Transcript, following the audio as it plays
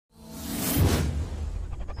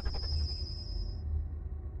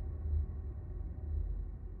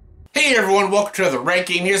Hey everyone, welcome to the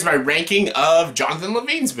ranking. Here's my ranking of Jonathan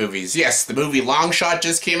Levine's movies. Yes, the movie Long Shot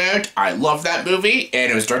just came out. I love that movie,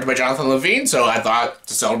 and it was directed by Jonathan Levine, so I thought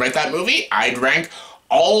to celebrate that movie, I'd rank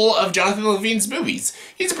all of Jonathan Levine's movies.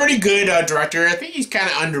 He's a pretty good director. I think he's kind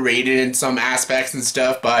of underrated in some aspects and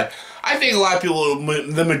stuff, but I think a lot of people,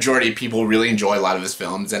 the majority of people, really enjoy a lot of his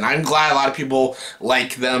films, and I'm glad a lot of people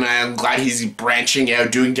like them, and I'm glad he's branching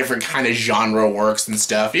out, doing different kind of genre works and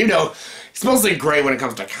stuff, even though he's mostly great when it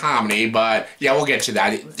comes to comedy, but yeah, we'll get to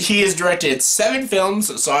that. He has directed 7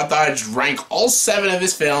 films, so I thought I'd rank all 7 of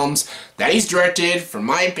his films that he's directed, in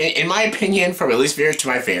my opinion, from at least favorite to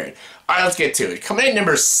my favorite. Alright, let's get to it. Coming in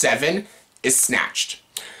number 7 is Snatched.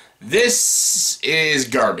 This is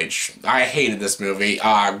garbage. I hated this movie.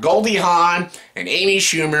 Goldie Hawn and Amy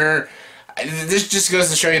Schumer. This just goes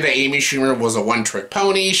to show you that Amy Schumer was a one-trick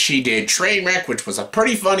pony. She did Trainwreck, which was a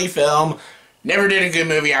pretty funny film. Never did a good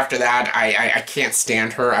movie after that. I can't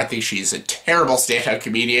stand her. I think she's a terrible stand-up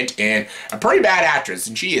comedian and a pretty bad actress.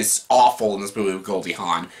 And she is awful in this movie with Goldie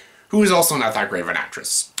Hawn, who is also not that great of an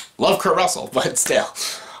actress. Love Kurt Russell, but still.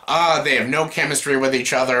 They have no chemistry with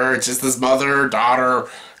each other. It's just this mother-daughter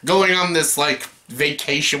going on this, like,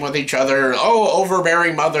 vacation with each other. Oh,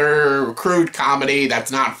 overbearing mother, crude comedy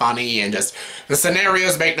that's not funny, and just the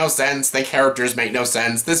scenarios make no sense, the characters make no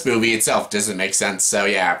sense, this movie itself doesn't make sense, so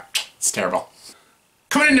yeah, it's terrible.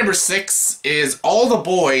 Coming in number 6 is All the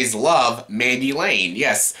Boys Love Mandy Lane.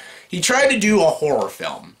 Yes, he tried to do a horror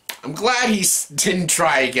film. I'm glad he didn't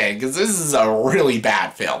try again, because this is a really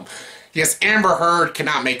bad film. Yes, Amber Heard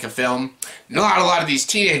cannot make a film. Not a lot of these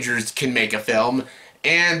teenagers can make a film.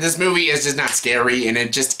 And this movie is just not scary, and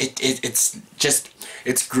it's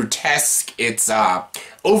grotesque, it's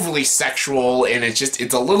overly sexual, and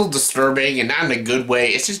it's a little disturbing, and not in a good way.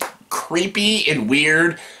 It's just creepy and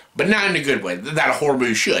weird, but not in a good way. That a horror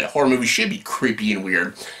movie should. A horror movie should be creepy and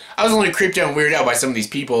weird. I was only creeped out and weirded out by some of these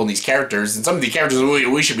people and these characters, and some of the characters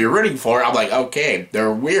we should be rooting for. I'm like, okay,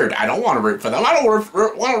 they're weird. I don't want to root for them. I don't want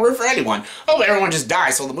to root for anyone. Oh, everyone just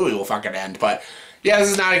dies, so the movie will fucking end. But yeah,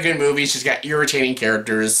 this is not a good movie. It's just got irritating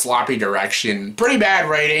characters, sloppy direction, pretty bad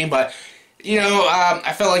writing, but, you know,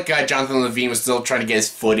 I felt like Jonathan Levine was still trying to get his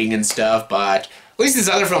footing and stuff, but at least his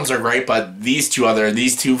other films are great, but these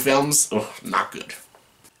two films, not good.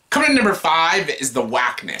 Coming in number 5 is The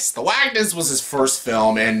Whackness. The Whackness was his first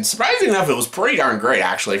film, and surprisingly enough, it was pretty darn great,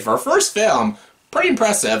 actually. For a first film, pretty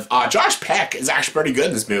impressive. Josh Peck is actually pretty good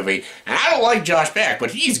in this movie, and I don't like Josh Peck,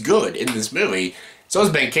 but he's good in this movie. So is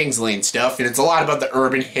Ben Kingsley and stuff, and it's a lot about the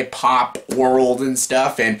urban hip-hop world and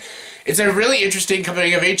stuff, and it's a really interesting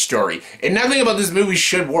coming-of-age story. And nothing about this movie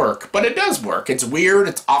should work, but it does work. It's weird,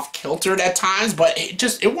 it's off-kiltered at times, but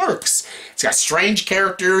it works. It's got strange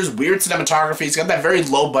characters, weird cinematography, it's got that very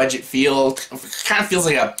low-budget feel. It kind of feels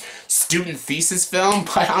like a student thesis film,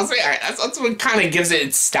 but honestly, that's what kind of gives it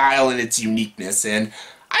its style and its uniqueness, and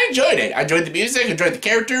I enjoyed it. I enjoyed the music, enjoyed the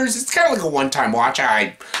characters. It's kind of like a one-time watch.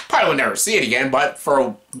 I probably will never see it again, but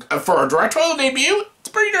for a directorial debut, it's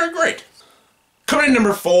pretty darn great. Coming in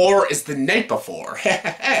number 4 is The Night Before.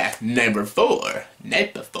 Number 4.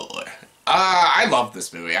 Night Before. I love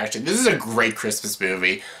this movie, actually. This is a great Christmas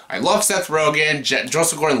movie. I love Seth Rogen,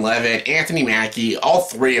 Joseph Gordon-Levitt, Anthony Mackie. All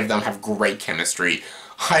 3 of them have great chemistry.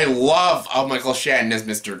 I love Michael Shannon as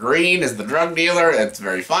Mr. Green, as the drug dealer. It's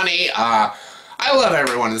very funny. I love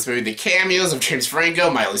everyone in this movie. The cameos of James Franco,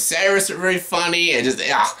 Miley Cyrus are very funny, and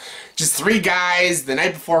just 3 guys the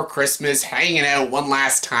night before Christmas hanging out one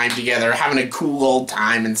last time together, having a cool old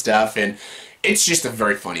time and stuff, and it's just a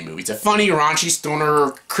very funny movie. It's a funny, raunchy,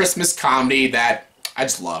 stoner Christmas comedy that I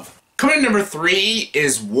just love. Coming in number 3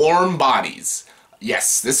 is Warm Bodies.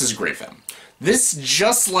 Yes, this is a great film. This,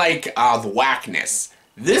 just like The Whackness,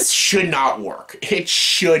 this should not work. It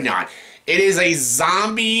should not. It is a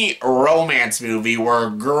zombie romance movie where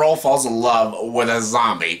a girl falls in love with a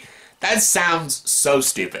zombie. That sounds so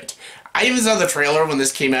stupid. I even saw the trailer when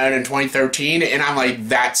this came out in 2013, and I'm like,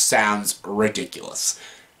 that sounds ridiculous.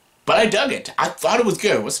 But I dug it. I thought it was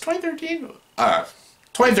good. Was it 2013?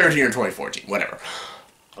 2013 or 2014, whatever.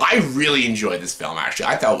 I really enjoyed this film, actually.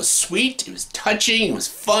 I thought it was sweet, it was touching, it was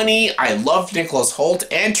funny. I loved Nicholas Hoult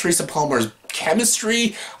and Teresa Palmer's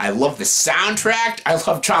chemistry. I love the soundtrack. I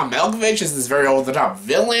love John Malkovich as this very over-the-top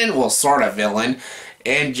villain. Well, sort of villain.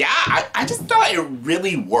 And yeah, I just thought it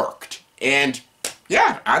really worked. And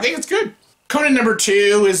yeah, I think it's good. Coming in number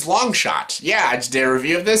 2 is Long Shot. Yeah, I just did a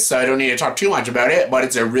review of this, so I don't need to talk too much about it, but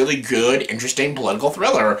it's a really good, interesting political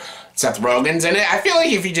thriller. Seth Rogen's in it. I feel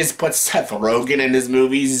like if you just put Seth Rogen in his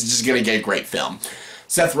movies, he's just gonna get a great film.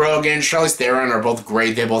 Seth Rogen, Charlize Theron are both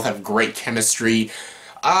great. They both have great chemistry.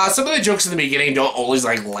 Some of the jokes in the beginning don't always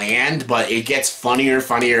like land, but it gets funnier and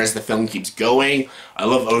funnier as the film keeps going. I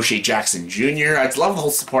love O'Shea Jackson Jr. I love the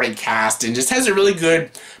whole supporting cast, and just has a really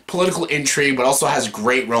good political intrigue, but also has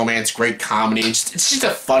great romance, great comedy. It's just a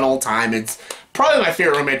fun old time. It's probably my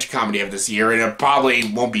favorite romantic comedy of this year, and it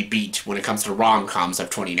probably won't be beat when it comes to rom-coms of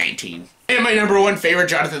 2019. And my number one favorite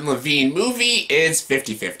Jonathan Levine movie is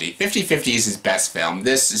 50-50. 50-50 is his best film.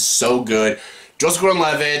 This is so good. Joseph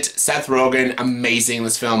Gordon-Levitt, Seth Rogen, amazing in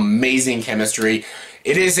this film, amazing chemistry.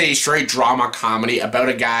 It is a straight drama comedy about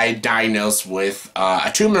a guy diagnosed with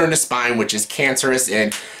a tumor in his spine, which is cancerous,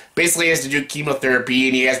 and basically has to do chemotherapy,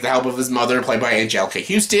 and he has the help of his mother, played by Angelica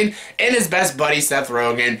Houston, and his best buddy, Seth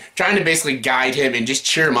Rogen, trying to basically guide him and just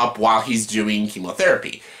cheer him up while he's doing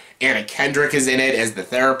chemotherapy. Anna Kendrick is in it as the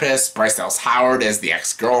therapist, Bryce Dallas Howard as the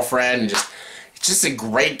ex-girlfriend, and it's just a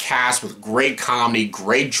great cast with great comedy,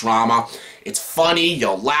 great drama. It's funny,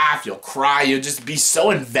 you'll laugh, you'll cry, you'll just be so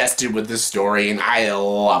invested with this story, and I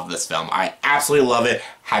love this film. I absolutely love it,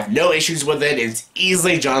 have no issues with it, it's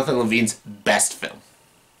easily Jonathan Levine's best film.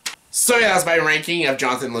 So yeah, that's my ranking of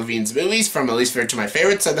Jonathan Levine's movies from my least favorite to my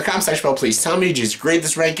favorite. So in the comment section below, please tell me, did you agree with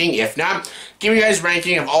this ranking? If not, give me your guys'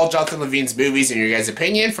 ranking of all Jonathan Levine's movies and your guys'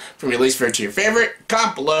 opinion from your least favorite to your favorite.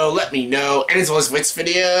 Comment below, let me know. And as always, for this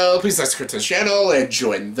video, please subscribe to the channel and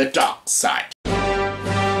join the dark side.